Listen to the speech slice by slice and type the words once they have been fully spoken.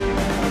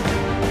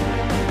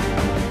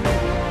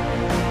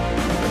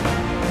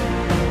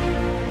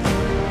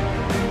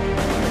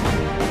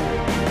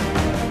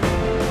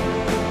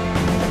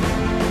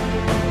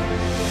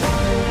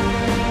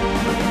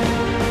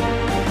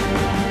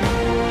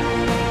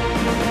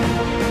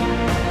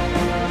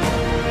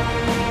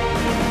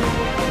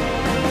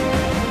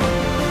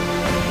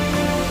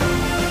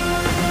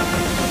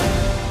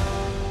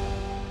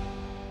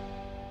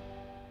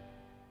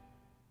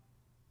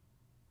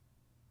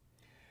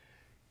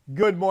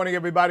Good morning,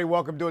 everybody.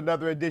 Welcome to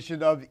another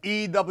edition of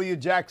E.W.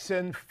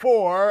 Jackson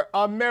for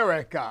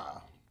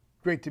America.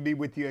 Great to be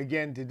with you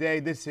again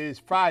today. This is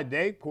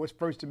Friday, of course,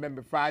 First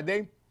Amendment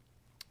Friday.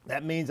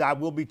 That means I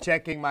will be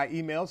checking my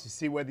emails to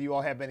see whether you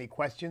all have any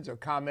questions or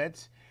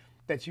comments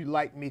that you'd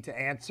like me to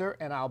answer,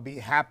 and I'll be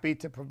happy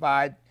to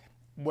provide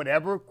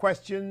whatever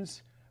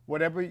questions,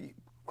 whatever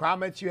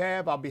comments you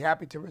have. I'll be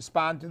happy to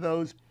respond to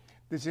those.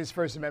 This is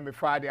First Amendment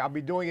Friday. I'll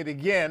be doing it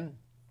again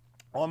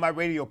on my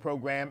radio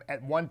program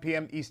at 1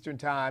 p.m. Eastern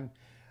Time,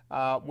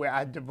 where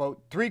I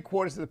devote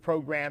 3/4 of the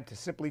program to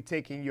simply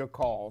taking your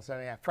calls. I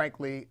mean,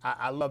 frankly,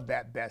 I love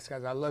that best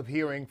because I love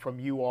hearing from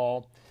you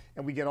all,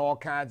 and we get all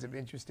kinds of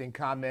interesting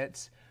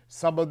comments.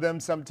 Some of them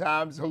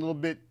sometimes a little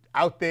bit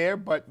out there,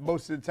 but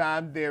most of the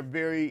time they're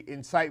very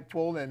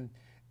insightful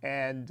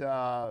and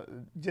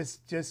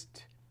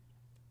just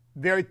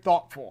very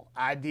thoughtful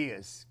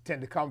ideas tend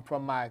to come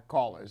from my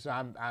callers.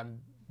 I'm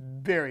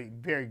very,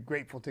 very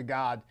grateful to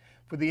God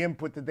for the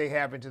input that they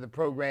have into the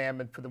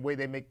program and for the way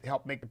they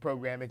help make the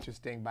program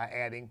interesting by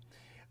adding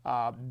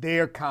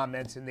their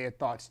comments and their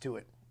thoughts to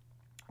it.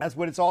 That's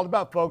what it's all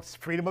about, folks.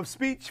 Freedom of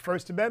speech,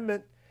 First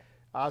Amendment,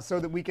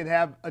 so that we can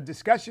have a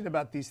discussion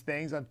about these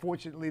things.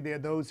 Unfortunately, there are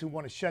those who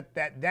want to shut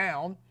that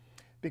down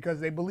because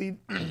they believe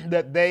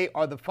that they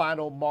are the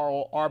final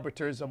moral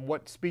arbiters of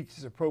what speech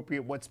is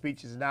appropriate, what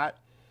speech is not.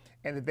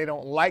 And if they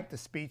don't like the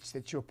speech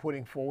that you're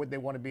putting forward, they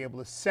want to be able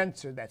to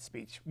censor that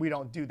speech. We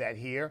don't do that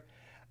here.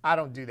 I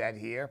don't do that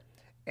here.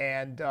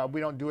 And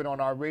we don't do it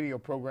on our radio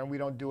program. We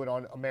don't do it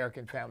on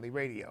American Family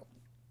Radio.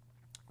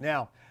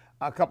 Now,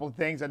 a couple of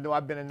things. I know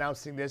I've been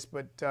announcing this,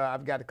 but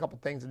I've got a couple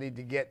of things I need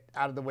to get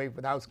out of the way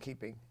with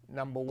housekeeping.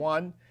 Number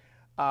one,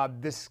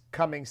 this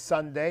coming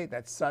Sunday,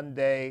 that's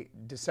Sunday,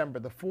 December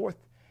the 4th,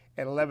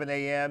 at 11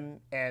 a.m.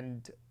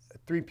 and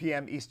 3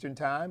 p.m. Eastern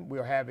Time, we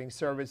are having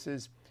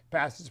services,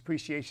 Pastor's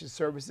Appreciation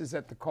Services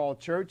at the Call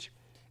Church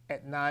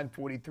at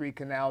 943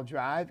 Canal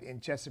Drive in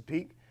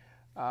Chesapeake.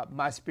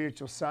 My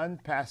spiritual son,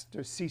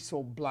 Pastor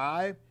Cecil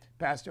Bly,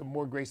 pastor of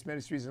More Grace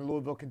Ministries in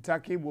Louisville,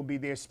 Kentucky, will be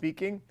there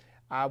speaking.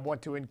 I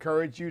want to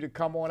encourage you to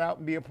come on out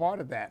and be a part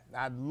of that.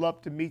 I'd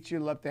love to meet you,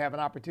 love to have an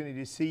opportunity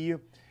to see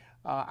you.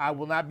 I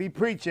will not be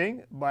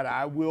preaching, but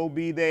I will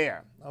be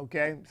there,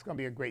 okay? It's going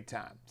to be a great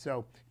time.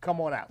 So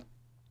come on out.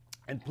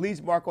 And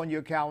please mark on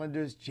your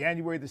calendars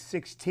January the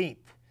 16th,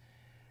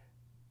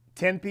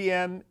 10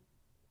 a.m.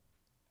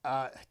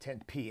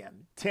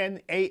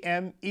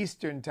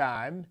 Eastern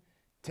Time,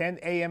 10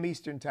 a.m.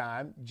 Eastern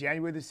Time,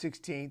 January the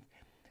 16th,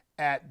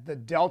 at the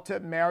Delta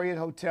Marriott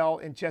Hotel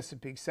in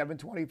Chesapeake,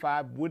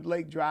 725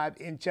 Woodlake Drive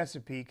in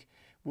Chesapeake.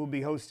 We'll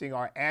be hosting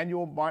our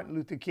annual Martin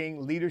Luther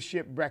King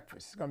Leadership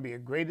Breakfast. It's going to be a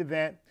great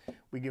event.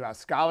 We give out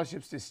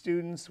scholarships to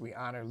students. We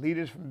honor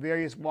leaders from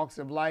various walks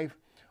of life.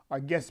 Our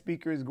guest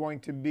speaker is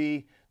going to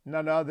be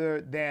none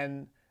other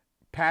than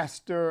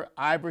Pastor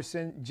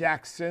Iverson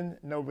Jackson,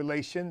 no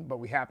relation, but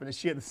we happen to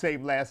share the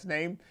same last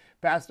name.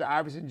 Pastor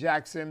Iverson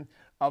Jackson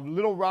of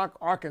Little Rock,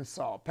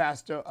 Arkansas,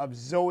 pastor of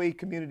Zoe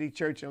Community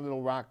Church in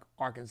Little Rock,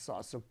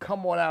 Arkansas. So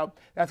come on out.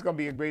 That's going to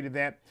be a great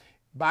event.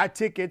 Buy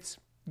tickets.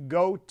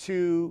 Go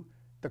to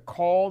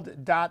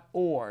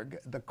thecalled.org,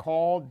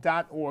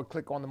 thecalled.org.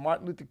 Click on the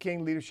Martin Luther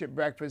King Leadership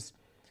Breakfast,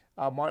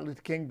 Martin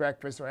Luther King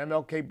Breakfast or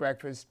MLK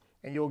Breakfast,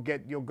 and you'll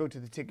go to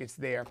the tickets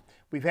there.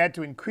 We've had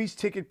to increase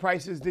ticket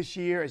prices this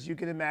year, as you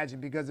can imagine,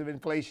 because of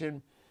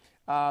inflation.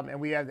 And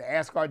we have to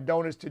ask our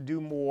donors to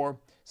do more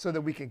so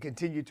that we can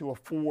continue to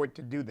afford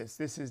to do this.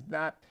 This is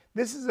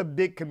a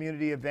big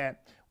community event.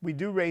 We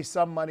do raise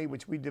some money,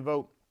 which we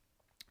devote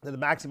to the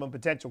Maximum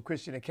Potential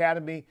Christian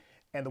Academy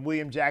and the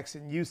William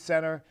Jackson Youth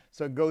Center.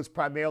 So it goes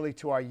primarily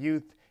to our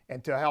youth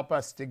and to help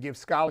us to give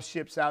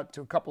scholarships out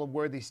to a couple of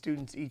worthy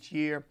students each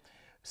year.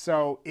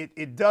 So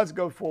it does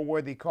go for a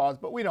worthy cause,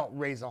 but we don't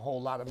raise a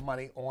whole lot of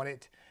money on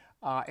it.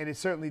 And it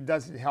certainly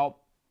doesn't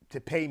help to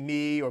pay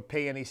me or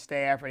pay any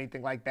staff or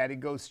anything like that. It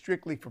goes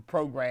strictly for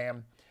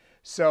program.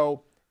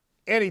 So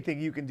anything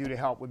you can do to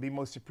help would be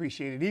most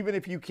appreciated, even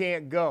if you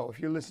can't go.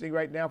 If you're listening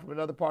right now from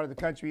another part of the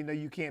country, you know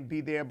you can't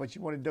be there, but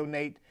you want to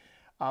donate,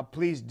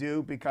 please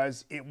do,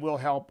 because it will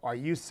help our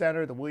youth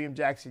center, the William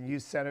Jackson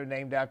Youth Center,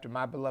 named after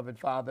my beloved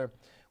father,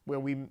 where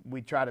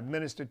we try to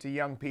minister to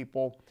young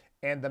people,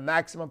 and the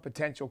Maximum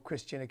Potential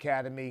Christian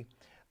Academy,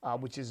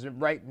 which is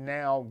right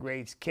now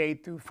grades K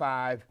through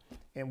 5,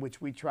 in which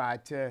we try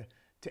to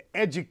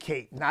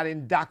educate, not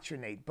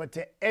indoctrinate, but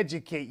to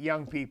educate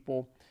young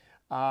people.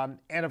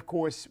 And of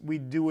course, we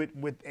do it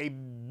with a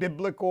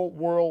biblical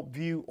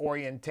worldview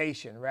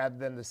orientation rather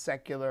than the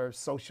secular,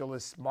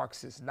 socialist,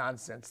 Marxist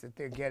nonsense that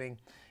they're getting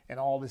and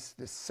all this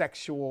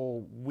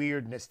sexual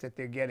weirdness that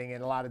they're getting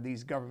in a lot of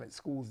these government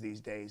schools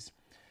these days.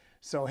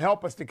 So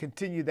help us to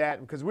continue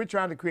that, because we're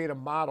trying to create a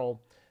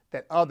model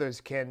that others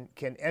can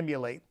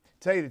emulate.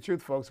 Tell you the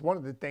truth, folks, one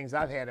of the things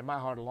I've had in my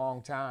heart a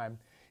long time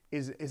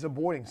is a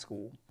boarding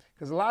school.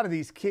 Because a lot of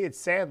these kids,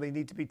 sadly,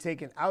 need to be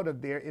taken out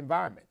of their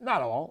environment.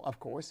 Not all, of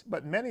course,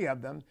 but many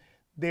of them,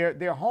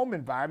 their home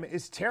environment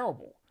is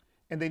terrible.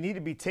 And they need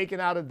to be taken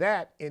out of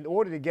that in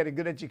order to get a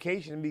good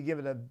education and be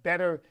given a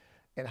better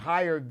and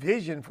higher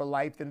vision for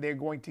life than they're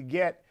going to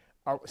get,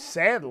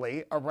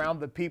 sadly, around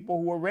the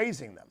people who are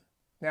raising them.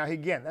 Now,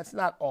 again, that's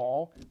not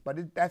all,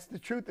 but that's the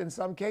truth in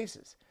some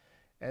cases.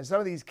 And some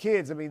of these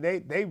kids, I mean,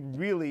 they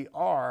really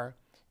are,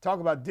 talk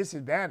about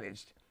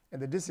disadvantaged.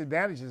 And the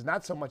disadvantage is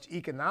not so much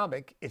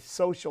economic, it's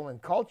social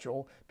and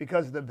cultural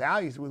because of the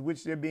values with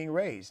which they're being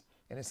raised.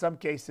 And in some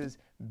cases,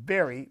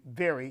 very,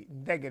 very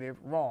negative,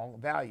 wrong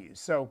values.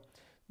 So,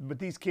 but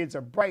these kids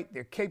are bright,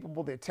 they're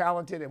capable, they're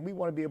talented, and we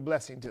want to be a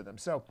blessing to them.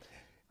 So,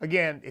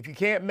 again, if you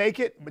can't make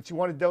it, but you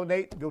want to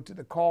donate, go to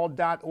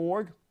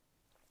thecall.org.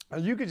 Or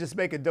you could just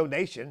make a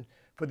donation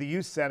for the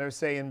youth center,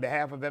 say in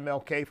behalf of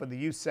MLK for the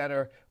youth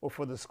center or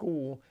for the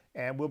school,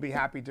 and we'll be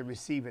happy to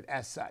receive it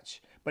as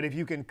such. But if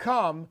you can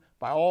come,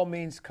 by all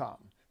means come.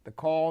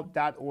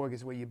 Thecall.org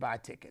is where you buy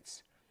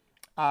tickets.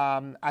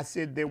 I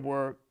said there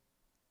were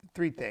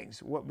 3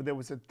 things. There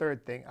was a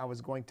third thing I was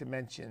going to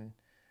mention,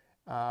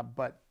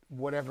 but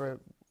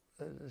whatever,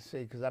 let's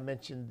see, because I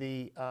mentioned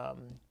the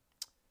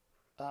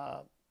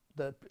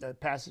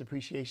Pastor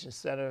Appreciation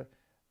Center,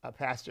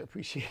 Pastor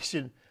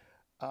Appreciation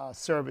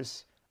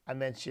service. I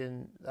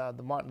mentioned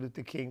the Martin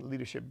Luther King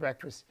Leadership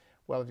Breakfast.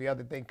 Well, if the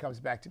other thing comes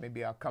back to me,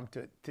 maybe I'll come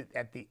to it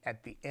at the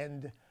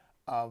end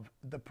of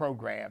the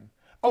program.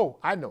 Oh,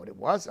 I know what it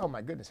was. Oh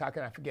my goodness, how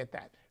can I forget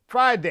that?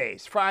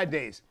 Fridays.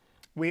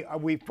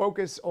 We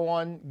focus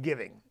on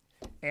giving,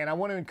 and I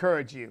want to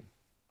encourage you.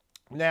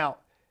 Now,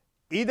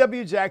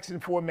 E.W. Jackson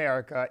for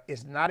America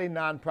is not a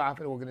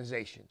nonprofit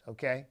organization.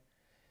 Okay,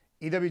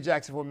 E.W.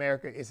 Jackson for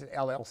America is an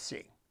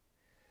LLC.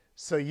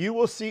 So you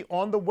will see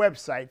on the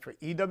website for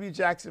E.W.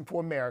 Jackson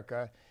for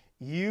America,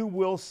 you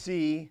will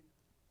see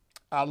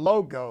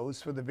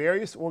logos for the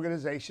various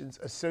organizations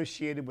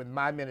associated with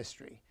my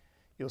ministry.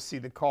 You'll see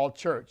the Called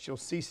Church. You'll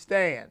see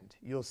Stand.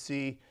 You'll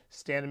see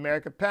Stand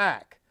America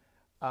PAC.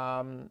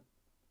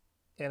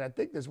 And I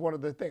think there's one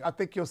other thing. I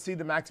think you'll see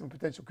the Maximum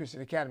Potential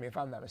Christian Academy, if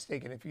I'm not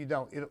mistaken. If you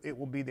don't, it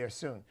will be there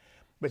soon.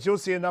 But you'll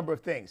see a number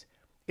of things.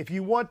 If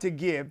you want to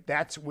give,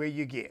 that's where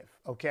you give,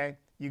 okay?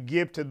 You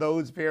give to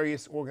those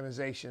various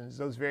organizations,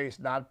 those various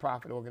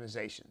nonprofit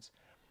organizations.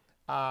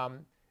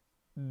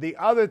 The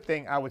other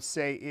thing I would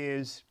say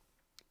is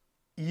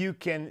you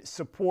can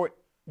support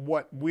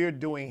what we're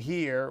doing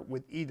here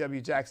with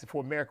E.W. Jackson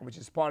for America, which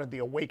is part of the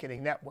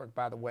Awakening Network,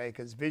 by the way,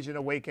 because Vision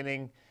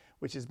Awakening,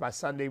 which is my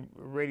Sunday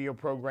radio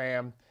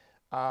program,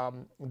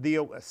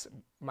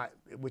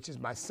 which is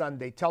my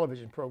Sunday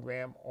television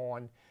program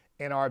on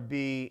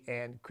NRB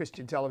and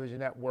Christian Television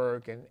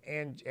Network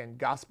and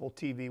Gospel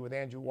TV with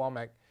Andrew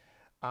Womack.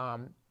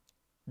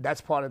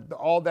 That's part of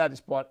all that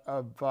is part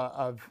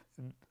of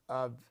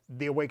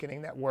the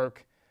Awakening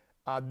Network.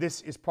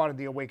 This is part of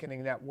the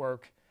Awakening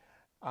Network.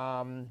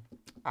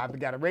 I've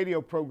got a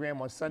radio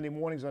program on Sunday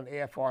mornings on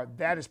AFR.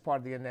 That is part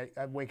of the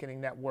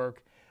Awakening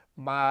Network.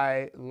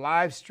 My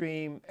live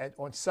stream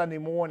on Sunday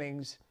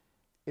mornings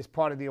is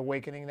part of the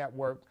Awakening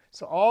Network.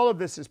 So all of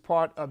this is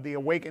part of the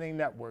Awakening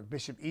Network,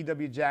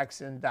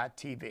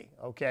 BishopEWJackson.tv,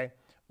 okay?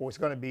 Or it's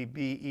going to be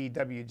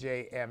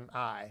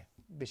BEWJMI,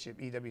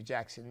 Bishop E.W.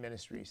 Jackson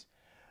Ministries.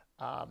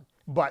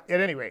 But at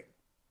any rate,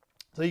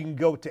 so you can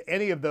go to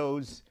any of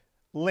those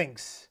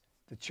links,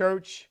 the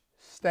church,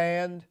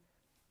 Stand,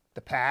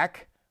 the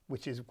PAC,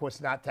 which is, of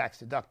course, not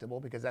tax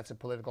deductible because that's a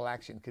political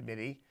action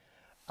committee.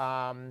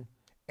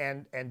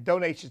 And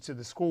donations to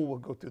the school will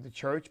go through the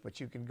church,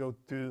 but you can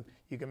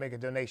make a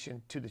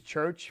donation to the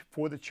church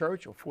or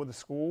for the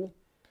school.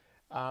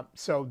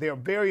 So there are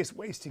various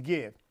ways to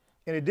give.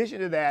 In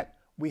addition to that,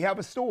 we have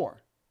a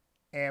store,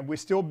 and we're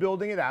still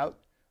building it out,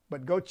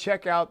 but go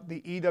check out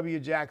the E.W.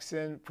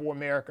 Jackson for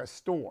America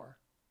store,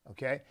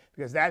 okay?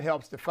 Because that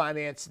helps to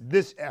finance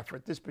this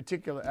effort, this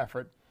particular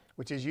effort,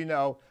 which, as you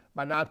know,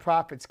 my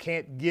nonprofits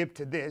can't give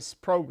to this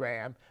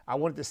program. I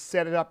wanted to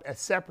set it up as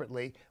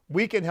separately.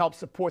 We can help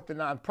support the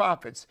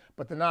nonprofits,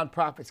 but the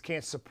nonprofits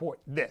can't support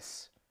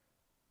this.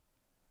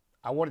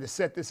 I wanted to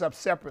set this up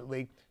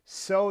separately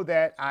so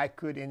that I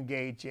could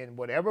engage in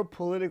whatever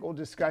political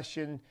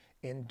discussion,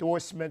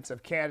 endorsements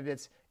of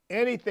candidates,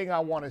 anything I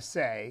want to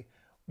say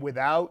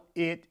without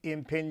it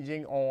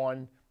impinging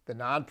on the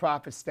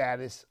nonprofit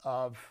status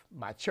of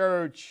my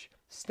church,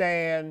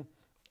 Stand,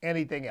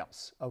 anything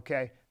else,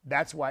 okay?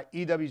 That's why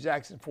E.W.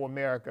 Jackson for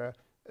America,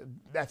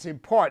 that's in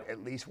part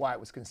at least why it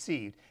was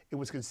conceived. It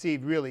was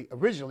conceived really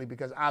originally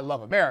because I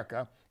love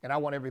America and I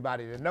want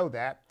everybody to know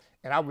that.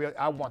 And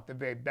I want the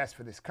very best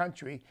for this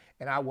country.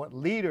 And I want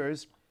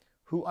leaders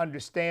who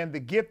understand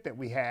the gift that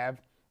we have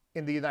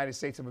in the United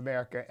States of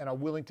America and are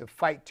willing to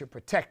fight to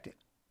protect it.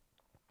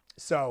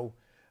 So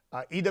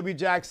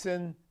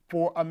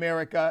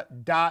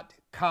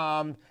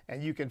EWJacksonForAmerica.com,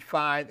 and you can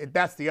find,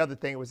 that's the other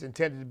thing, it was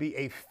intended to be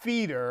a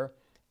feeder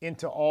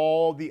into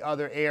all the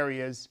other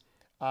areas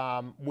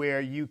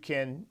where you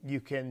can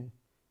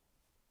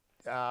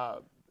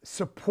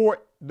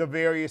support the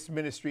various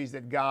ministries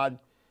that God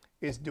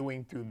is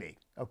doing through me,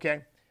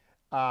 okay?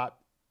 Now,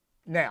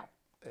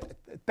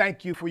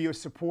 thank you for your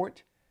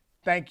support.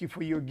 Thank you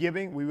for your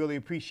giving. We really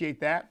appreciate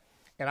that.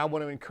 And I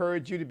want to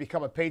encourage you to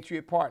become a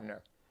Patriot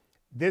Partner.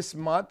 This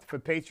month for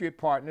Patriot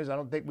Partners, I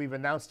don't think we've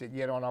announced it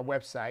yet on our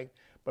website,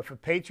 but for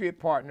Patriot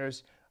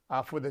Partners,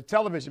 for the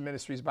television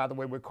ministries, by the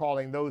way, we're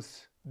calling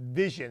those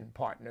Vision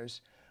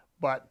Partners,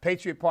 but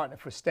Patriot Partner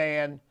for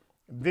Stan,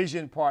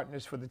 Vision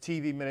Partners for the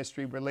TV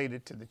ministry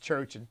related to the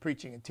church and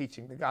preaching and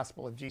teaching the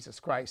gospel of Jesus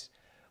Christ.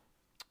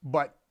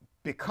 But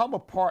become a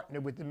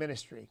partner with the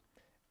ministry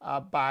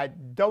by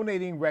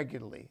donating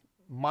regularly,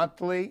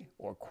 monthly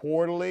or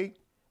quarterly,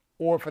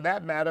 or for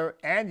that matter,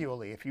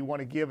 annually, if you want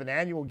to give an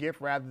annual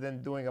gift rather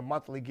than doing a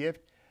monthly gift.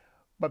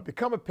 But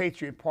become a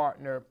Patriot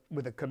Partner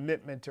with a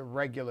commitment to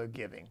regular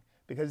giving,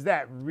 because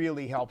that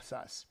really helps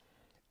us.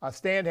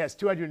 Stan has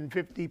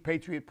 250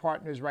 Patriot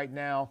Partners right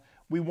now.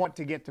 We want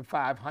to get to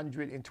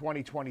 500 in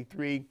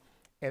 2023.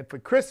 And for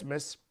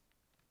Christmas,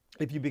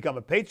 if you become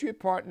a Patriot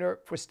Partner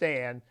for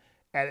Stan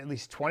at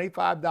least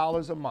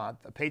 $25 a month,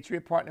 a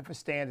Patriot Partner for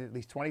Stan at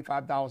least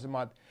 $25 a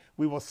month,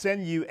 we will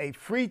send you a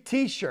free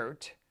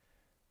t-shirt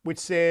which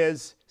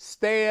says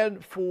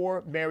 "Stand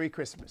for Merry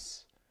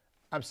Christmas."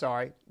 I'm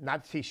sorry,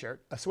 not a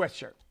t-shirt, a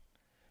sweatshirt.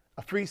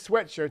 A free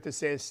sweatshirt that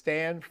says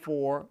 "Stand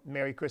for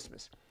Merry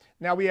Christmas."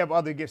 Now we have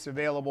other gifts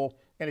available,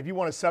 and if you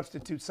want to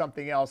substitute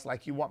something else,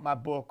 like you want my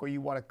book or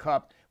you want a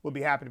cup, we'll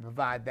be happy to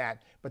provide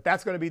that. But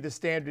that's going to be the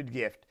standard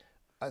gift,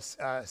 a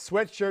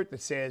sweatshirt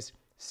that says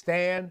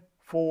 "Stand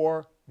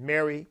for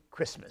Merry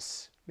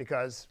Christmas,"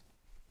 because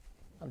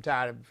I'm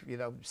tired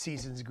of,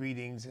 season's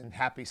greetings and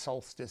happy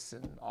solstice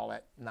and all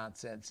that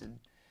nonsense and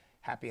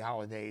happy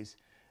holidays.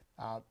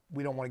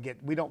 We don't want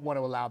to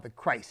allow the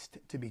Christ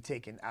to be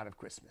taken out of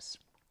Christmas,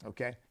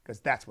 okay? Because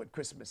that's what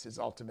Christmas is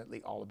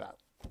ultimately all about.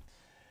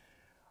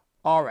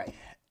 All right.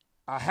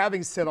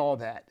 Having said all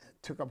that,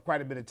 took up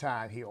quite a bit of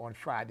time here on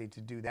Friday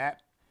to do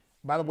that.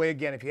 By the way,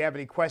 again, if you have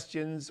any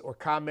questions or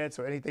comments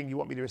or anything you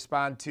want me to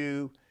respond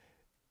to,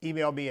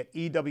 email me at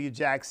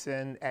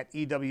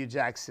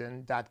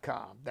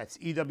ewjackson@ewjackson.com. That's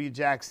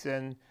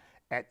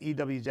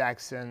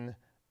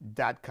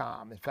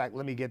ewjackson@ewjackson.com. In fact,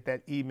 let me get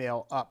that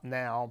email up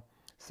now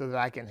so that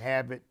I can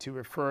have it to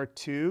refer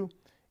to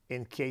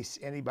in case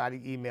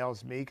anybody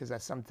emails me, because I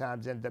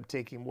sometimes end up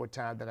taking more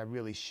time than I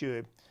really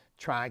should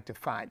trying to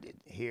find it.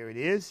 Here it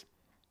is,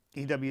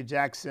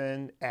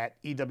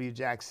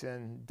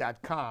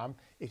 ewjackson@ewjackson.com,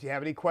 if you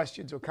have any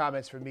questions or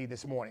comments for me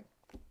this morning.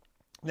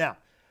 Now,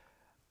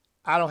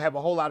 I don't have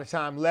a whole lot of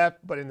time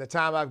left, but in the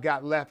time I've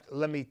got left,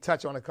 let me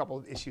touch on a couple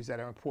of issues that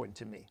are important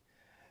to me.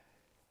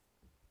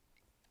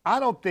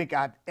 I don't think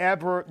I've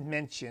ever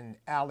mentioned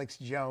Alex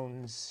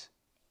Jones.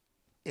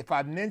 If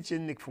I've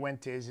mentioned Nick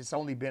Fuentes, it's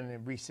only been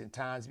in recent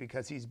times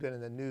because he's been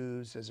in the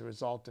news as a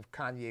result of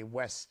Kanye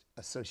West's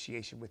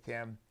association with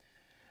him.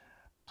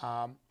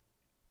 And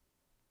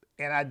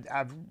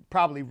I've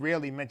probably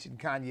rarely mentioned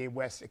Kanye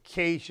West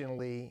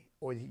occasionally,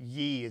 or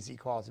Ye as he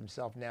calls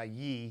himself now,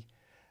 Ye.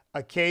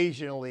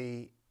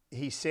 Occasionally,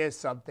 he says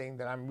something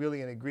that I'm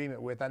really in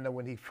agreement with. I know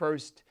when he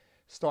first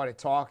started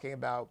talking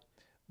about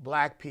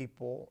black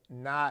people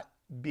not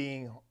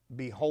being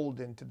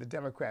beholden to the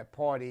Democrat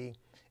Party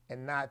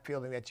and not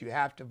feeling that you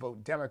have to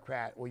vote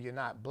Democrat or you're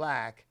not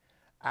black,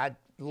 I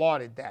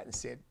lauded that and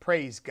said,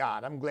 praise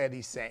God. I'm glad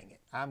he's saying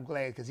it. I'm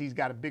glad because he's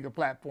got a bigger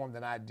platform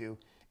than I do,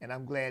 and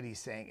I'm glad he's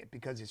saying it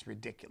because it's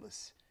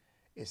ridiculous.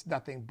 It's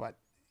nothing but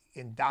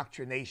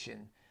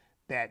indoctrination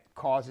that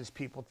causes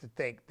people to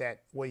think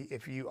that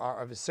if you are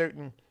of a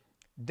certain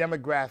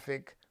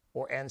demographic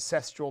or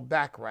ancestral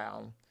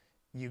background,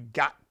 you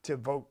got to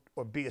vote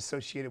or be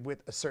associated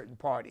with a certain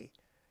party.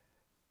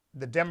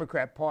 The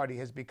Democrat Party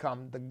has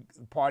become the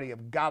party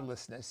of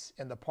godlessness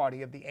and the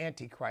party of the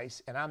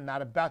Antichrist, and I'm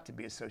not about to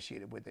be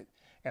associated with it.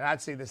 And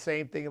I'd say the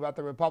same thing about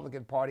the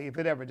Republican Party if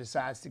it ever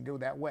decides to go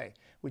that way,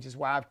 which is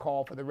why I've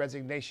called for the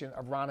resignation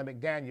of Ronna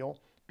McDaniel,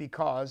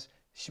 because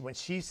when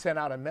she sent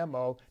out a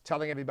memo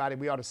telling everybody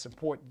we ought to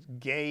support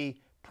Gay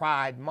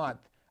Pride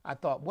Month, I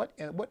thought, what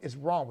is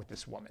wrong with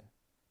this woman?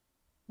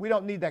 We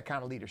don't need that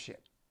kind of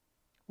leadership.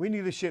 We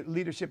need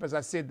leadership, as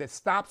I said, that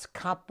stops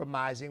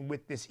compromising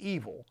with this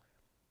evil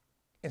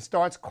and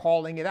starts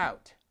calling it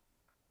out.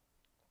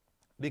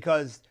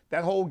 Because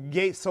that whole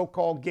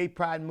so-called gay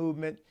pride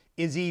movement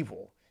is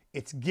evil.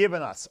 It's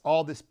given us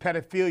all this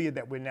pedophilia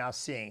that we're now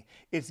seeing.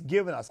 It's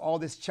given us all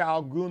this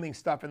child grooming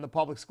stuff in the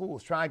public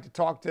schools, trying to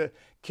talk to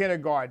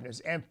kindergartners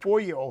and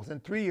 4-year-olds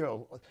and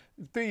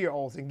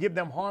 3-year-olds and give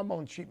them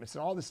hormone treatments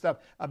and all this stuff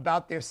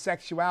about their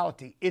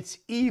sexuality. It's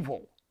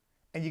evil.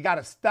 And you got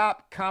to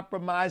stop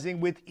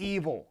compromising with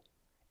evil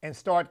and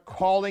start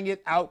calling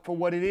it out for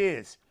what it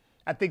is.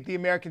 I think the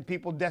American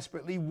people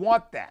desperately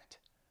want that.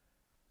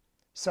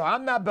 So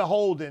I'm not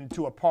beholden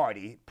to a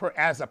party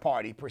as a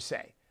party per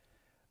se.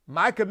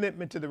 My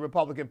commitment to the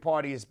Republican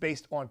Party is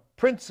based on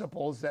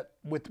principles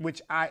with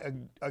which I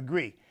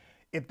agree.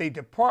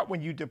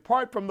 When you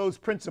depart from those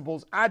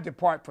principles, I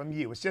depart from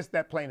you. It's just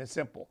that plain and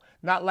simple.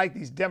 Not like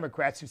these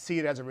Democrats who see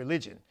it as a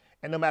religion.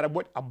 And no matter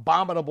what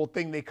abominable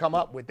thing they come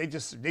up with, they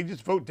just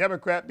vote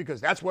Democrat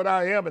because that's what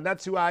I am and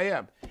that's who I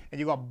am. And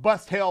you're going to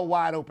bust hell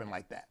wide open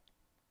like that.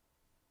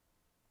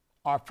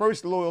 Our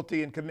first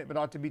loyalty and commitment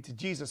ought to be to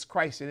Jesus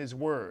Christ and his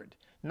word,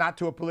 not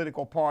to a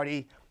political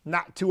party,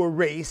 not to a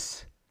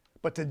race,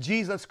 but to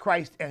Jesus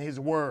Christ and his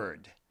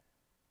word.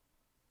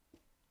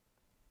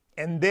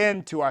 And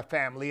then to our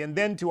family, and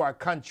then to our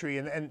country.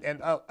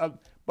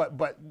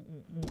 But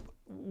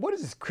what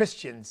is this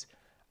Christians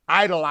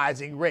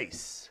idolizing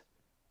race,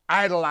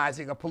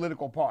 idolizing a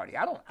political party?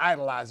 I don't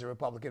idolize the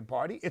Republican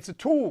Party. It's a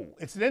tool.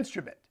 It's an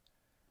instrument.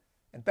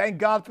 And thank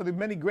God for the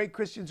many great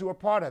Christians who are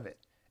part of it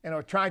and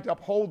are trying to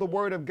uphold the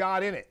word of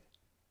God in it.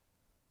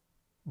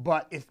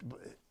 But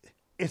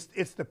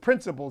it's the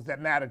principles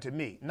that matter to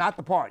me, not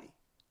the party.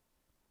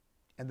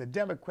 And the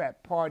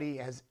Democrat Party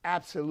has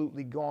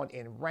absolutely gone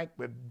in rank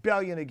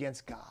rebellion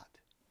against God.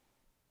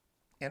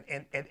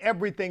 And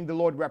everything the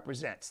Lord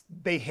represents,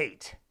 they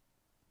hate.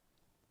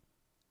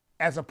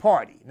 As a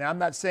party. Now, I'm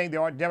not saying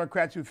there aren't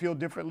Democrats who feel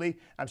differently.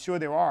 I'm sure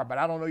there are, but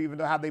I don't even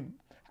know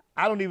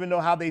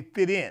how they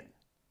fit in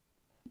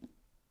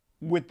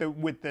with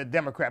the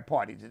Democrat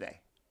Party today.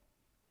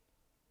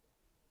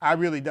 I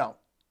really don't.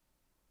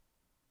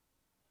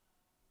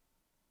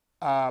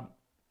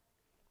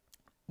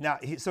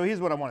 So here's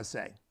what I want to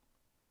say.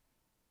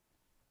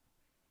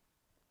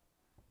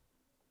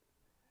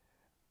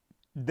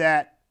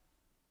 That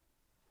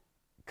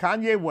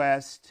Kanye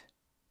West,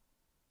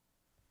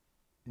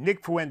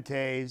 Nick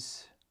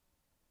Fuentes,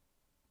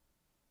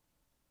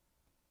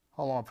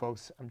 hold on,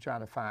 folks. I'm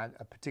trying to find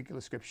a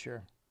particular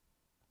scripture.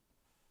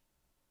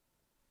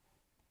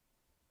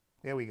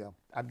 There we go.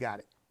 I've got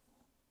it.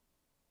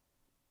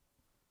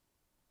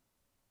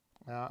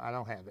 No, I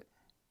don't have it.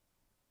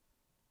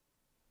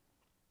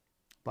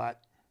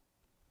 But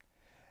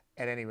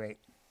at any rate,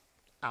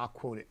 I'll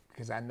quote it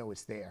because I know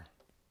it's there.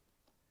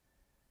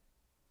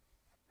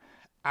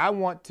 I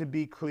want to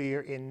be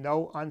clear in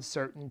no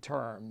uncertain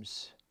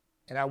terms,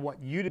 and I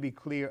want you to be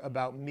clear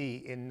about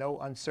me in no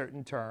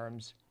uncertain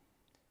terms.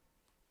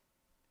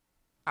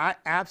 I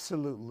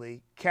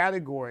absolutely,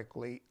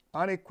 categorically,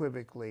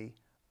 unequivocally,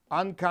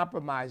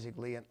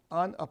 uncompromisingly, and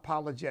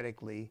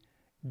unapologetically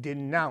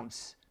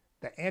denounce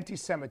the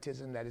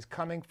anti-Semitism that is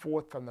coming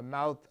forth from the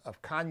mouth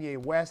of Kanye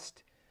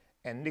West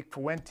and Nick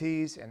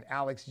Fuentes and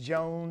Alex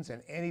Jones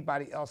and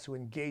anybody else who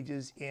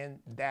engages in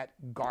that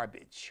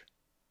garbage.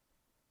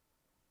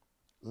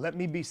 Let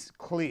me be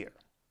clear.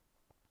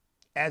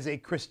 As a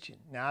Christian,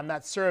 now I'm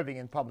not serving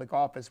in public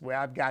office where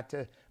I've got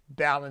to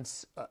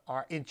balance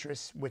our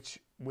interests, which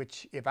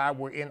if I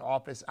were in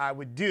office, I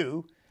would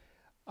do.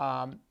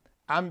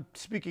 I'm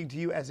speaking to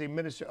you as a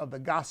minister of the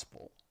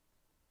gospel.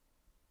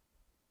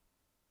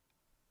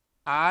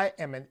 I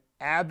am an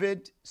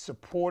avid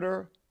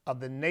supporter of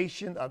the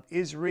nation of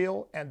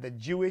Israel and the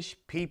Jewish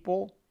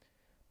people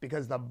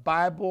because the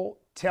Bible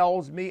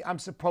tells me I'm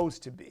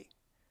supposed to be.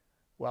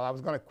 Well, I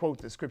was going to quote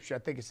the scripture. I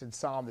think it's in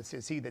Psalm that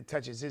says, "He that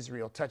touches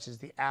Israel touches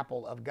the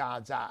apple of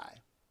God's eye."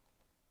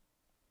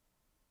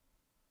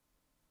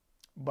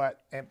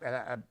 But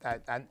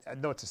I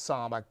know it's a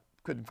Psalm. I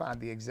couldn't find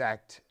the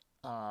exact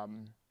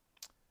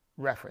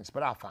reference,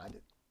 but I'll find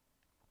it.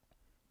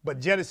 But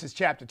Genesis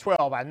chapter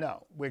 12, I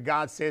know, where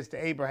God says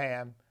to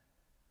Abraham,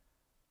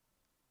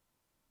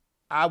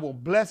 "I will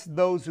bless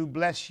those who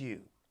bless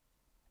you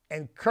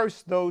and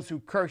curse those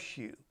who curse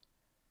you.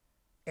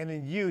 And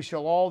in you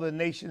shall all the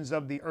nations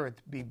of the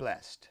earth be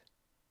blessed."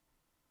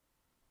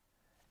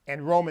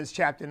 And Romans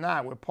chapter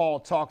 9, where Paul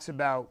talks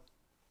about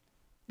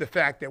the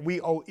fact that we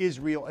owe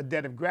Israel a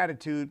debt of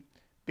gratitude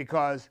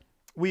because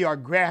we are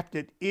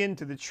grafted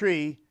into the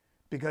tree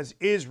because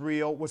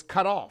Israel was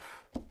cut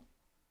off.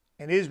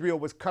 And Israel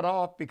was cut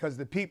off because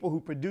the people who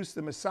produced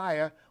the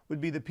Messiah would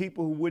be the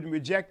people who wouldn't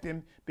reject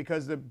him,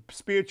 because the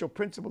spiritual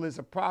principle is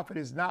a prophet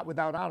is not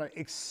without honor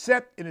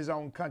except in his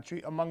own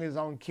country, among his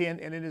own kin,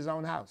 and in his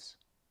own house.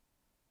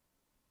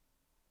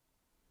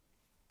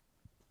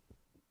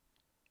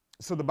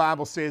 So the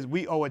Bible says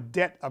we owe a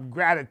debt of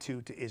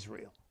gratitude to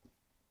Israel.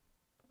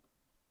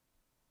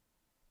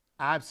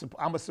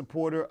 I'm a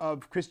supporter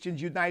of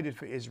Christians United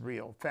for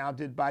Israel,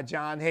 founded by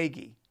John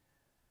Hagee.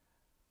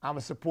 I'm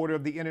a supporter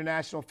of the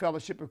International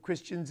Fellowship of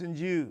Christians and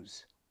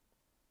Jews,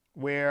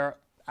 where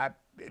I'm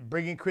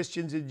bringing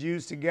Christians and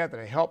Jews together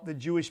to help the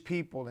Jewish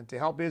people and to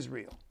help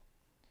Israel.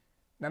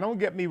 Now, don't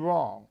get me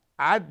wrong.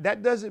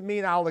 That doesn't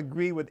mean I'll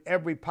agree with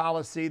every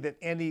policy that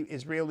any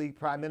Israeli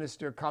prime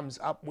minister comes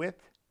up with.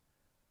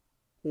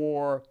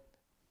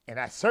 And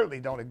I certainly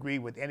don't agree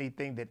with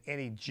anything that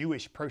any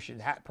Jewish person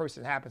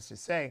happens to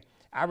say.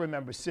 I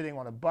remember sitting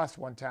on a bus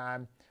one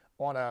time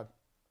on a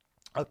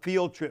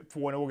field trip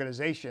for an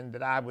organization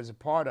that I was a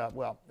part of.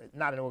 Well,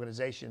 not an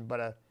organization,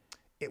 but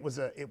it was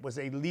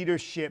a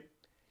leadership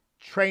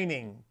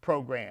training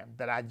program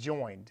that I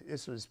joined.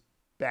 This was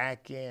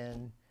back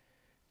in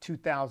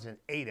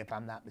 2008, if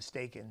I'm not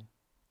mistaken.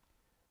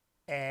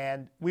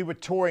 And we were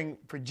touring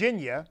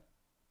Virginia,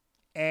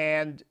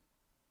 and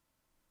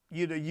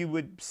you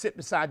would sit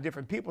beside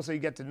different people, so you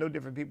get to know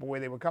different people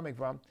where they were coming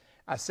from.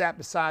 I sat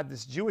beside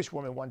this Jewish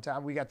woman one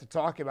time. We got to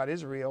talking about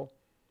Israel,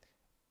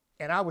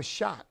 and I was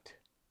shocked.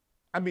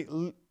 I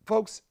mean,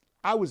 folks,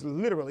 I was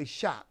literally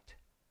shocked,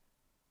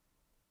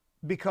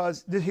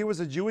 because here was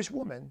a Jewish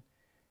woman,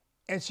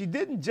 and she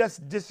didn't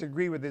just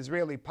disagree with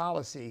Israeli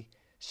policy.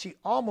 she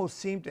almost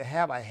seemed to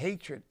have a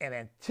hatred and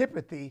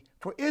antipathy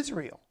for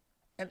Israel.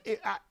 And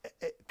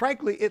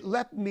frankly, it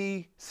left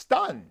me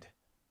stunned.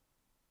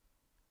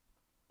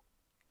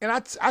 And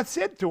I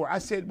said to her, I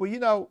said, well, you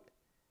know,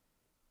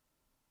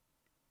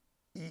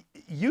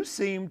 you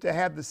seem to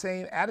have the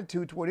same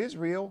attitude toward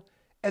Israel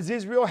as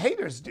Israel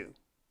haters do.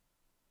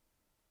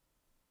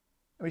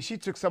 I mean, she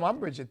took some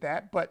umbrage at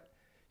that, but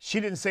she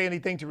didn't say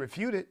anything to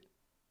refute it.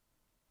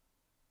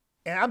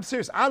 And I'm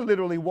serious, I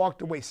literally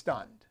walked away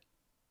stunned.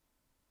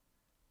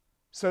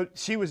 So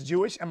she was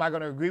Jewish. Am I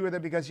going to agree with her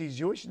because she's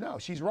Jewish? No,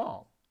 she's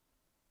wrong.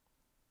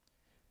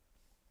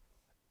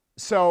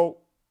 So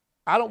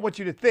I don't want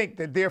you to think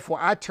that therefore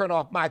I turn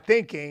off my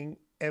thinking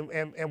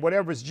and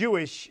whatever's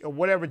Jewish or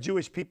whatever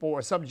Jewish people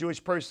or some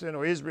Jewish person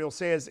or Israel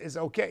says is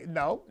okay.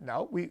 No,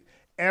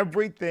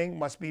 everything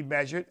must be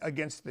measured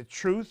against the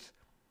truth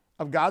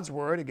of God's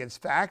word,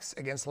 against facts,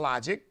 against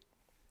logic.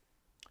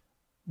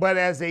 But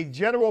as a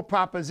general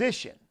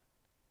proposition,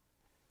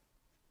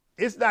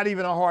 it's not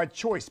even a hard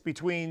choice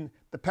between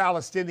the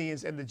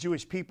Palestinians and the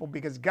Jewish people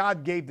because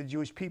God gave the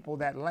Jewish people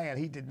that land.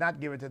 He did not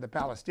give it to the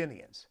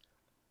Palestinians.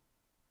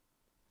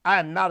 I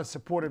am not a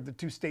supporter of the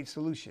two-state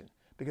solution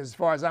because as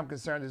far as I'm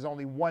concerned, there's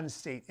only one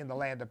state in the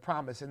land of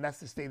promise, and that's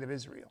the state of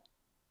Israel.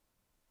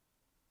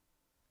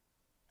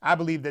 I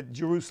believe that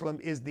Jerusalem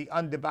is the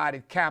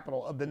undivided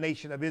capital of the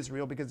nation of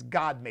Israel because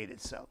God made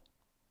it so.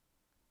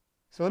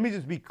 So let me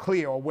just be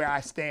clear on where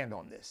I stand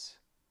on this.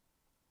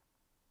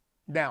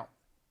 Now,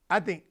 I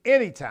think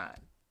anytime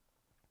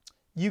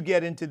you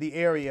get into the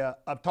area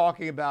of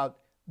talking about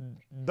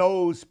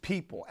those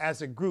people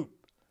as a group,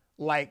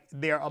 like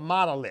they're a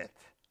monolith,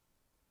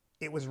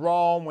 it was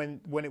wrong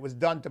when it was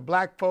done to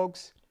black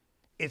folks.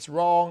 It's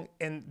wrong,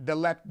 and the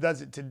left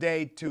does it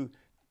today to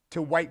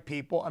white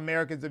people,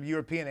 Americans of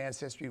European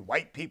ancestry,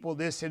 white people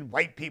this and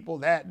white people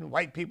that, and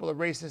white people are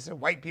racist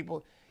and white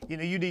people, you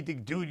know, you need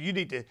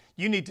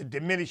to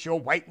diminish your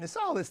whiteness.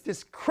 All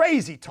this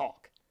crazy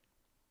talk.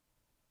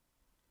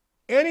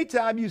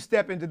 Anytime you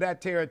step into that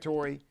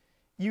territory,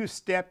 you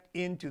step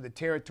into the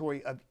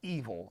territory of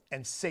evil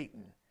and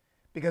Satan,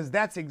 because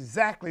that's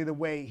exactly the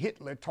way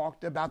Hitler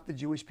talked about the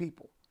Jewish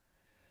people.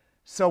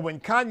 So when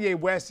Kanye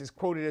West is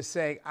quoted as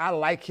saying, I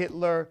like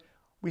Hitler,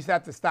 we just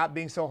have to stop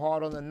being so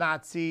hard on the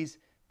Nazis.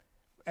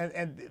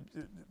 And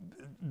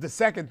the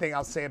second thing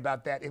I'll say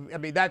about that, I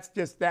mean, that's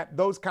just that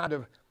those kind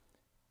of,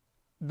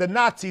 the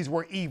Nazis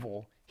were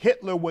evil.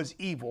 Hitler was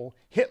evil.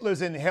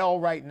 Hitler's in hell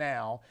right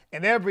now.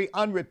 And every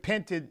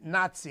unrepentant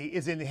Nazi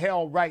is in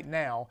hell right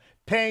now,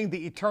 paying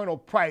the eternal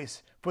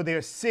price for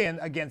their sin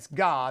against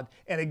God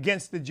and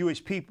against the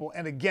Jewish people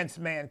and against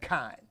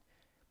mankind.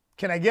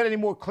 Can I get any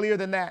more clear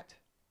than that?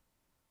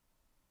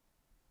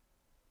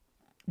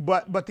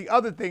 But the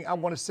other thing I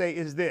want to say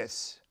is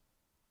this.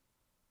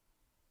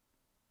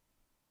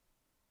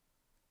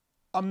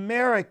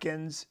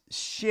 Americans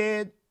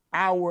shed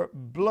our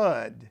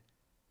blood,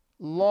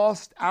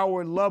 lost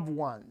our loved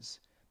ones.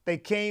 They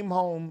came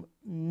home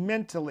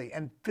mentally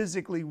and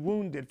physically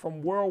wounded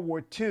from World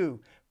War II,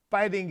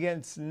 fighting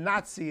against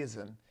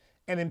Nazism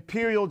and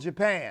Imperial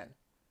Japan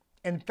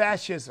and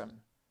fascism.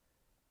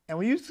 And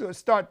when you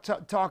start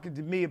talking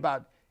to me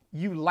about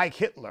you like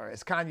Hitler,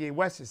 as Kanye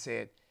West has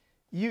said,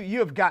 you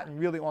have gotten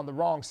really on the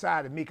wrong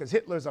side of me, because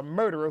Hitler's a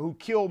murderer who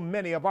killed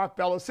many of our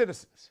fellow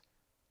citizens.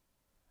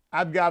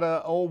 I've got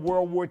an old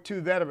World War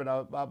II veteran,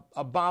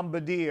 a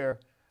bombardier,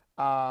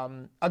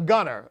 a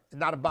gunner,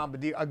 not a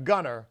bombardier, a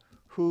gunner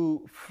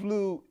who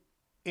flew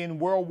in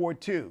World War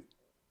II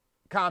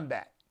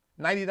combat,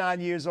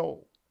 99 years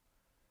old.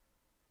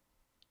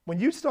 When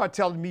you start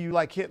telling me you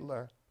like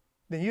Hitler,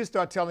 then you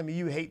start telling me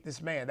you hate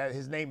this man. That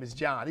his name is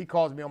John. He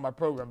calls me on my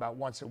program about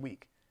once a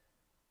week.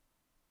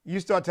 You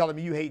start telling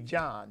me you hate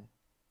John,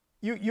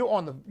 you're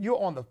on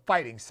the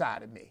fighting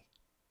side of me.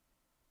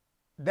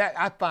 That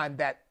I find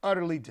that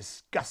utterly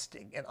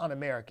disgusting and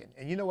un-American.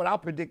 And you know what? I'll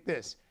predict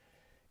this.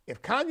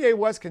 If Kanye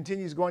West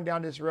continues going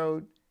down this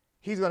road,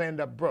 he's going to end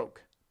up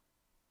broke.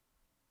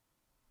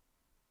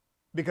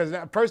 Because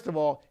first of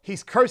all,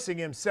 he's cursing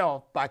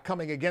himself by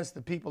coming against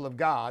the people of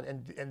God,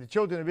 and the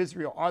children of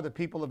Israel are the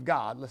people of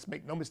God. Let's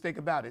make no mistake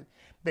about it.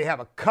 They have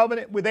a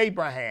covenant with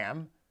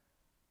Abraham.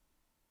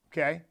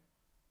 Okay?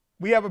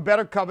 We have a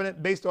better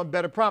covenant based on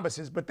better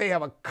promises, but they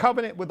have a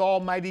covenant with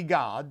Almighty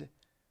God.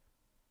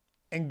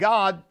 And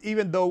God,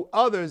 even though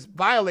others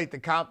violate the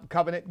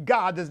covenant,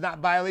 God does not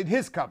violate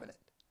his covenant.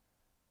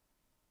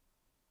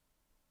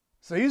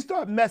 So you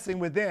start messing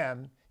with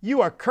them,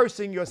 you are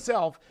cursing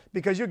yourself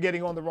because you're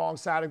getting on the wrong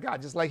side of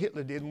God, just like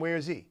Hitler did. And where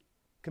is he?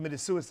 Committed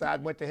suicide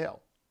and went to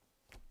hell.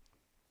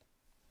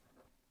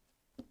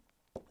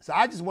 So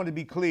I just want to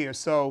be clear.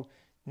 So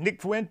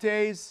Nick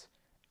Fuentes,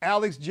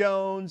 Alex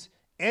Jones,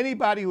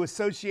 anybody who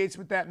associates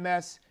with that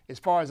mess, as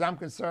far as I'm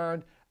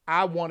concerned,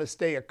 I want to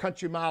stay a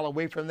country mile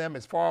away from them,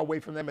 as far away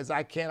from them as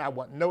I can. I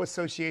want no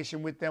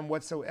association with them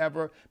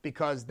whatsoever,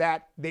 because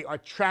they are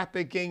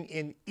trafficking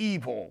in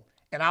evil,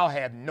 and I'll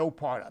have no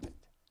part of it.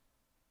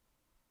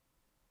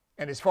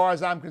 And as far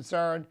as I'm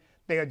concerned,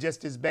 they are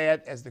just as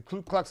bad as the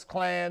Ku Klux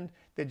Klan.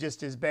 They're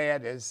just as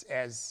bad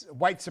as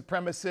white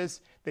supremacists.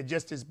 They're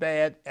just as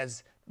bad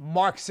as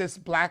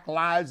Marxist Black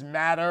Lives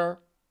Matter.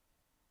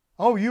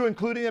 Oh, you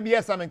including them?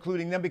 Yes, I'm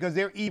including them because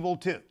they're evil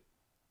too.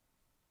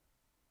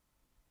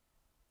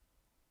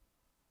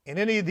 And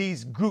any of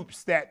these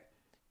groups that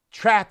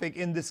traffic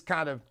in this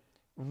kind of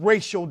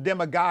racial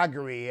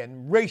demagoguery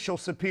and racial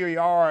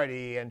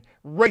superiority and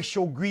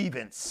racial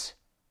grievance,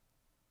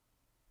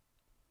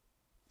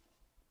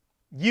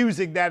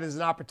 using that as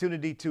an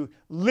opportunity to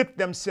lift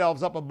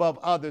themselves up above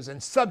others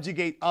and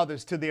subjugate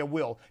others to their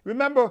will.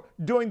 Remember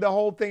during the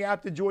whole thing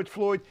after George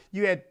Floyd,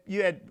 you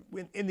had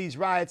in these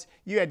riots,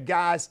 you had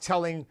guys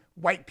telling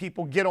white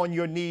people, get on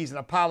your knees and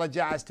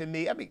apologize to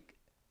me. I mean,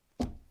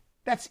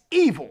 that's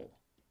evil.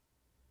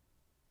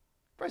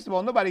 First of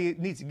all, nobody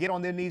needs to get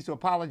on their knees to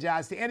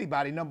apologize to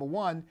anybody, number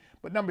one.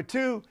 But number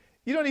two,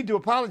 you don't need to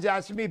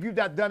apologize to me if you've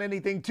not done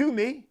anything to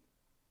me.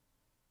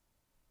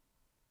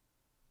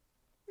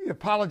 You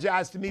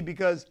apologize to me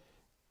because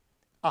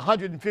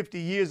 150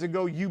 years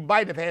ago, you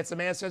might have had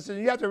some ancestors.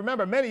 You have to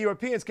remember, many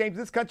Europeans came to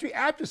this country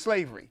after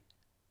slavery.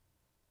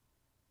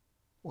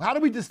 Well, how do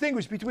we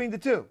distinguish between the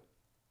two?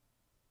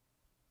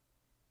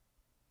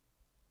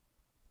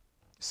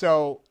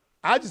 So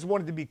I just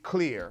wanted to be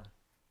clear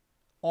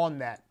on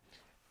that.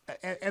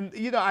 And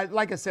you know,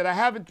 like I said, I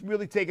haven't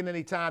really taken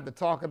any time to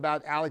talk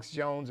about Alex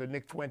Jones or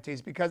Nick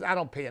Fuentes because I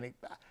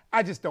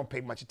just don't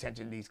pay much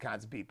attention to these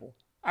kinds of people.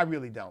 I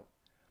really don't.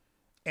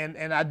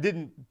 And I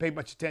didn't pay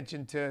much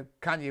attention to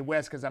Kanye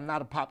West because I'm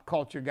not a pop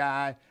culture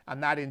guy. I'm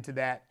not into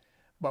that.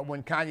 But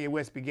when Kanye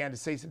West began to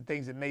say some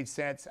things that made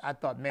sense, I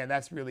thought, man,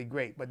 that's really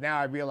great. But now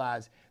I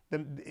realize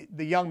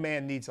the young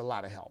man needs a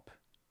lot of help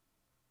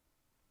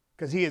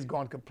because he has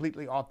gone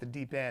completely off the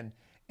deep end.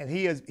 And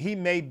he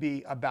may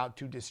be about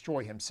to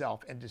destroy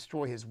himself and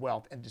destroy his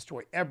wealth and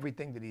destroy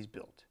everything that he's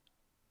built.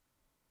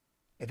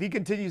 If he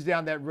continues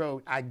down that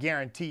road, I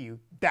guarantee you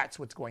that's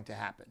what's going to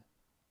happen.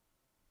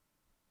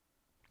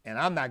 And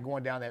I'm not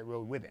going down that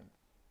road with him.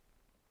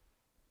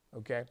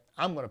 Okay?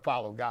 I'm going to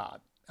follow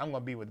God. I'm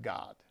going to be with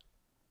God.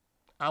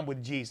 I'm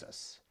with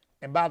Jesus.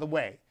 And by the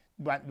way,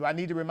 do I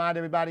need to remind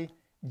everybody?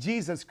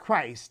 Jesus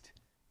Christ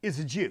is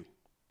a Jew.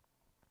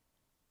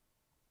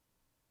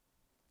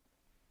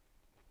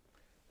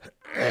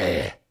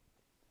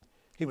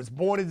 He was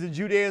born into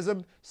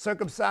Judaism,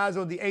 circumcised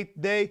on the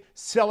 8th day,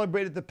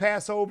 celebrated the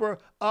Passover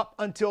up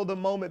until the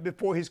moment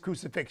before his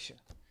crucifixion.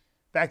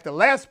 In fact, the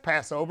last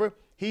Passover,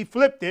 he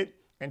flipped it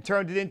and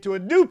turned it into a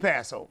new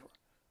Passover,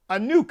 a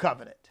new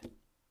covenant.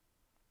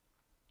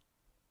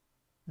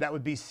 That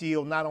would be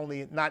sealed not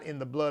in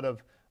the blood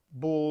of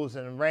bulls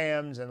and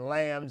rams and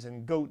lambs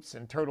and goats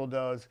and turtle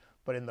doves,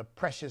 but in the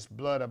precious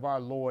blood of our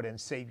Lord and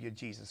Savior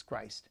Jesus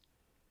Christ.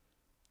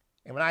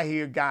 And when I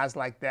hear guys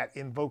like that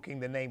invoking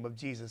the name of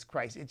Jesus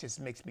Christ, it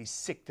just makes me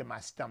sick to my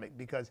stomach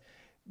because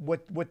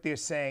what they're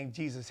saying,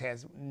 Jesus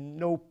has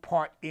no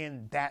part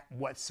in that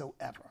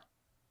whatsoever.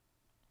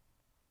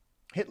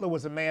 Hitler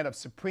was a man of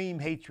supreme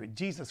hatred.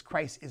 Jesus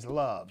Christ is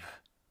love.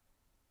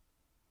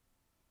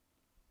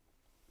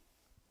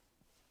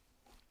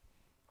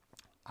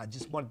 I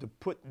just wanted to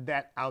put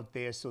that out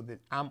there so that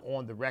I'm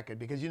on the record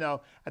because, you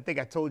know, I think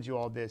I told you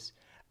all this.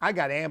 I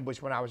got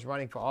ambushed when I was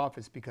running for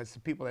office because the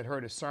people had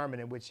heard a sermon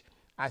in which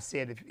I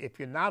said, if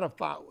you're not a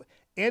follower,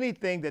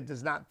 anything that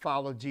does not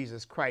follow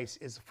Jesus Christ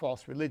is a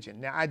false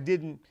religion. Now,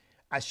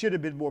 I should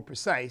have been more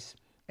precise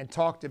and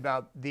talked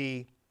about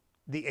the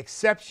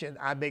exception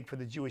I make for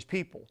the Jewish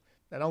people.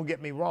 Now, don't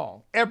get me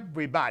wrong.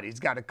 Everybody's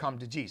got to come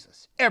to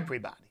Jesus.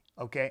 Everybody,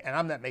 okay? And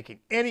I'm not making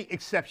any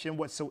exception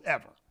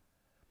whatsoever.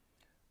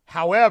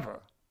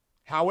 However,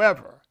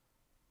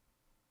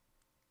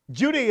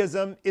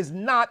 Judaism is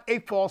not a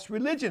false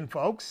religion,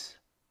 folks.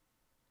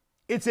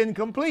 It's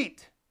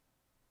incomplete.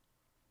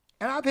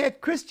 And I've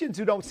had Christians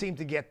who don't seem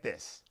to get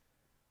this.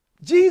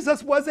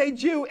 Jesus was a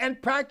Jew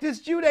and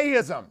practiced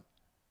Judaism.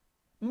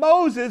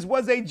 Moses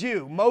was a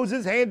Jew.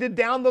 Moses handed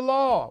down the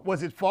law.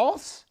 Was it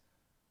false?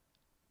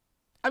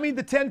 I mean,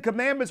 the 10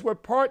 Commandments were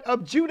part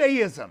of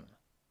Judaism.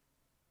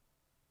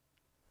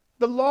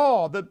 The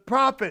law, the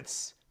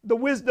prophets, the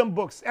wisdom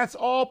books, that's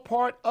all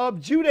part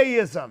of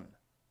Judaism.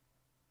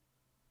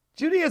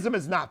 Judaism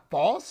is not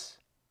false,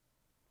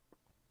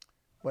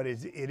 but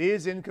it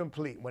is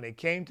incomplete when it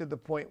came to the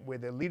point where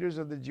the leaders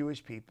of the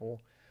Jewish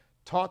people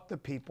taught the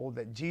people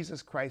that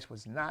Jesus Christ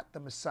was not the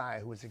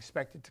Messiah who was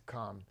expected to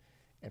come.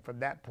 And from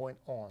that point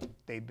on,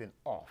 they've been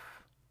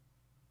off.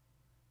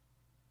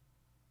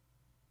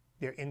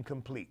 They're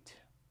incomplete.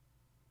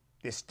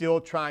 They're still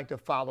trying to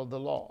follow the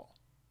law.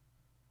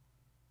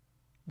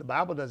 The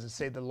Bible doesn't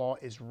say the law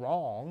is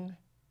wrong.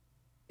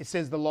 It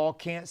says the law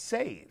can't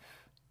save.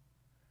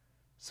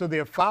 So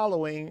they're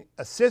following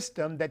a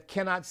system that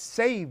cannot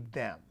save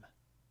them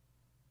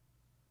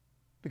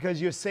because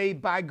you're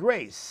saved by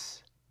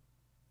grace.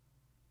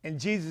 And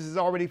Jesus has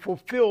already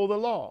fulfilled the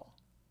law.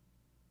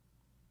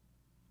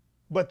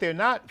 But they're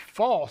not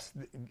false.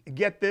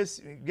 Get this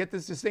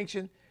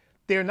distinction.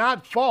 They're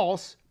not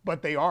false,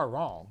 but they are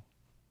wrong.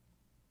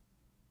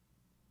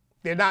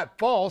 They're not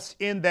false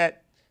in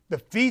that The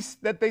feasts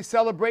that they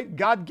celebrate,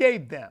 God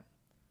gave them.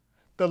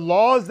 The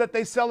laws that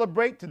they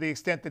celebrate, to the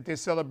extent that they're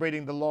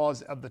celebrating the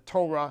laws of the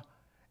Torah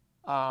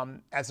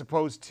as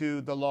opposed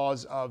to the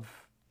laws of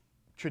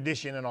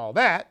tradition and all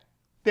that,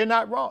 they're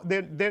not wrong.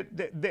 They're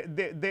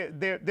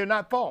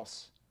not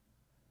false.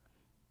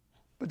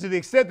 But to the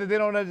extent that they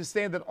don't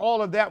understand that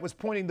all of that was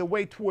pointing the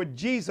way toward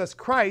Jesus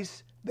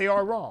Christ, they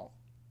are wrong.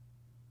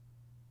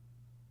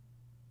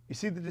 You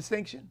see the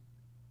distinction?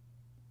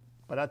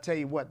 But I'll tell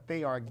you what,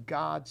 they are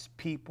God's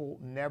people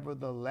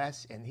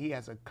nevertheless, and he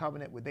has a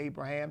covenant with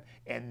Abraham,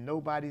 and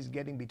nobody's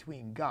getting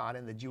between God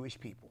and the Jewish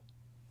people.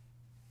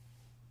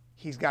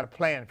 He's got a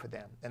plan for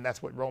them, and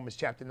that's what Romans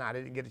chapter 9, I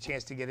didn't get a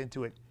chance to get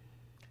into it,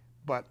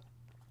 but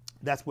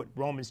that's what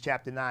Romans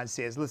chapter 9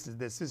 says. Listen to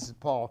this. This is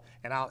Paul,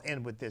 and I'll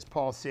end with this.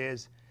 Paul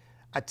says,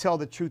 I tell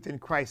the truth in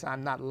Christ,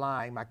 I'm not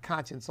lying. My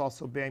conscience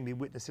also bearing me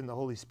witness in the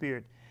Holy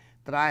Spirit,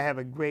 that I have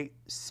a great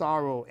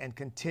sorrow and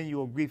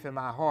continual grief in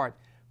my heart.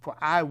 For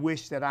I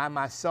wish that I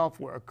myself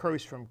were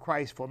accursed from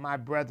Christ for my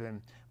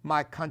brethren,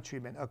 my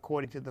countrymen,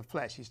 according to the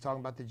flesh. He's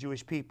talking about the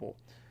Jewish people,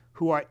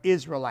 who are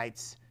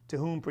Israelites, to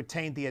whom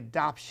pertain the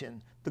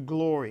adoption, the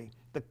glory,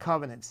 the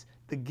covenants,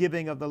 the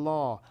giving of the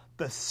law,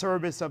 the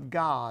service of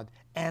God,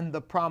 and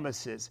the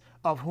promises,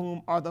 of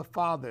whom are the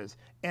fathers,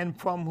 and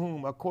from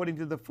whom, according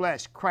to the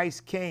flesh,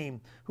 Christ came,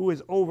 who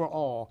is over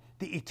all,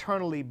 the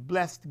eternally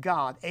blessed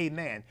God.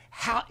 Amen.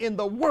 How in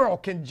the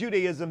world can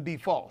Judaism be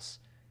false?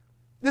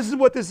 This is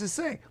what this is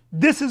saying.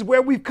 This is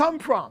where we've come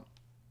from.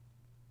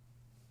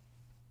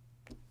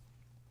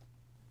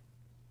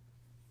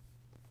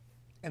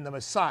 And the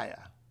Messiah,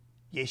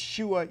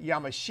 Yeshua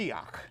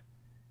Yamashiach,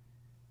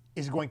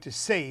 is going to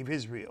save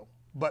Israel,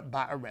 but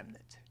by a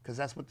remnant, because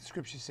that's what the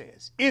scripture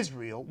says.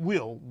 Israel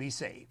will be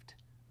saved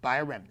by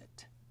a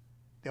remnant.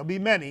 There'll be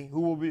many who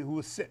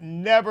will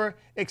never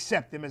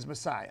accept him as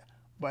Messiah,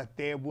 but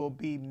there will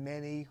be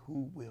many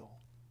who will.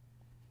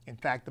 In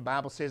fact, the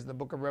Bible says in the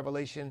book of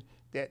Revelation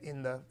that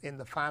in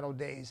the final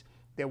days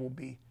there will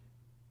be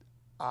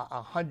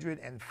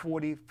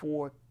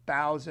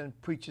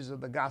 144,000 preachers of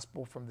the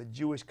gospel from the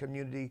Jewish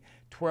community,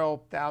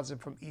 12,000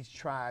 from each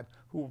tribe,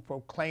 who will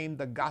proclaim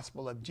the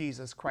gospel of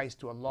Jesus Christ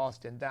to a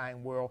lost and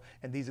dying world.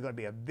 And these are going to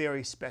be a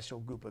very special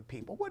group of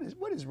people. What is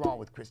wrong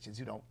with Christians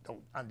who don't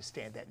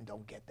understand that and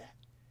don't get that?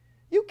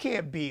 You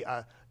can't be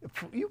a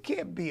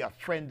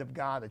friend of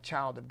God, a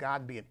child of God,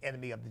 and be an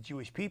enemy of the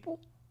Jewish people.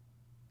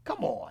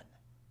 Come on.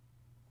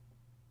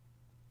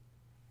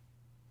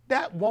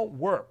 That won't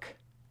work.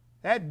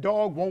 That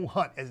dog won't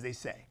hunt, as they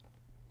say.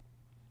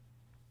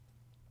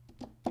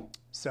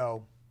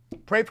 So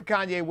pray for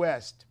Kanye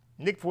West,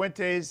 Nick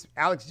Fuentes,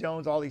 Alex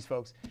Jones, all these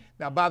folks.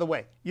 Now, by the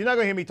way, you're not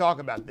going to hear me talk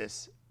about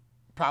this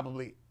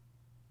probably,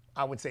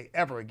 I would say,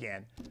 ever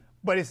again.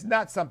 But it's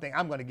not something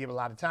I'm going to give a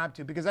lot of time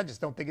to because I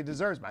just don't think it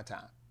deserves my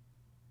time.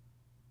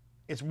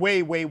 It's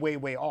way, way, way,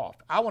 way off.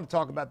 I want to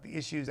talk about the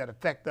issues that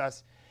affect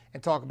us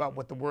and talk about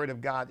what the Word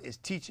of God is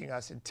teaching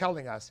us and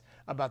telling us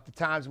about the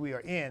times we are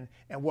in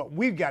and what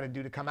we've got to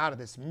do to come out of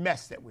this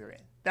mess that we're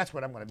in. That's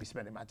what I'm going to be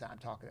spending my time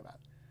talking about.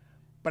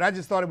 But I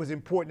just thought it was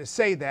important to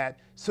say that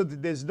so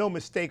that there's no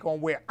mistake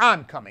on where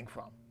I'm coming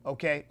from,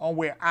 okay, on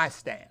where I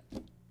stand.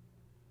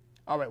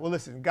 All right, well,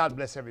 listen, God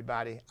bless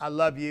everybody. I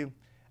love you.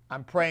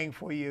 I'm praying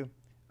for you.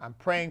 I'm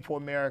praying for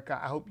America.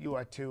 I hope you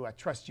are too. I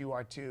trust you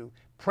are too.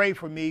 Pray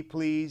for me,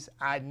 please.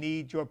 I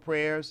need your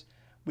prayers.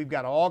 We've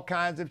got all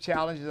kinds of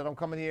challenges. I don't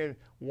come in here and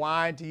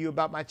whine to you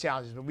about my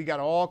challenges, but we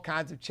got all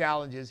kinds of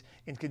challenges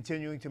in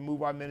continuing to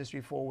move our ministry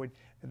forward.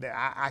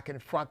 I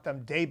confront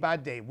them day by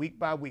day, week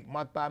by week,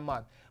 month by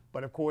month.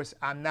 But of course,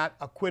 I'm not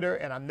a quitter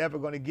and I'm never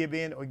going to give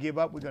in or give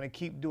up. We're going to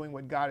keep doing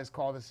what God has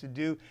called us to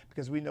do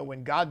because we know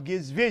when God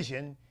gives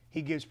vision,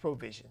 he gives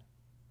provision.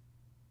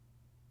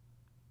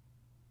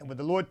 And when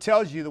the Lord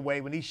tells you the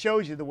way, when he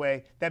shows you the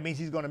way, that means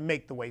he's going to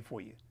make the way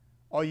for you.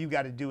 All you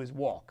got to do is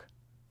walk,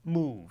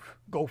 move,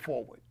 go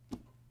forward.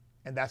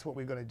 And that's what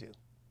we're going to do.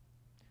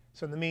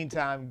 So in the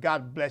meantime,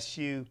 God bless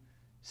you.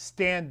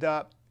 Stand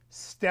up,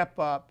 step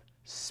up,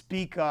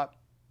 speak up,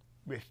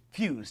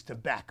 refuse to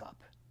back up.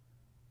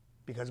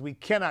 Because we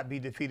cannot be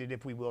defeated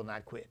if we will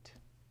not quit.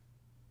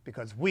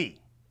 Because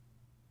we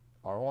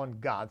are on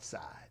God's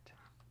side.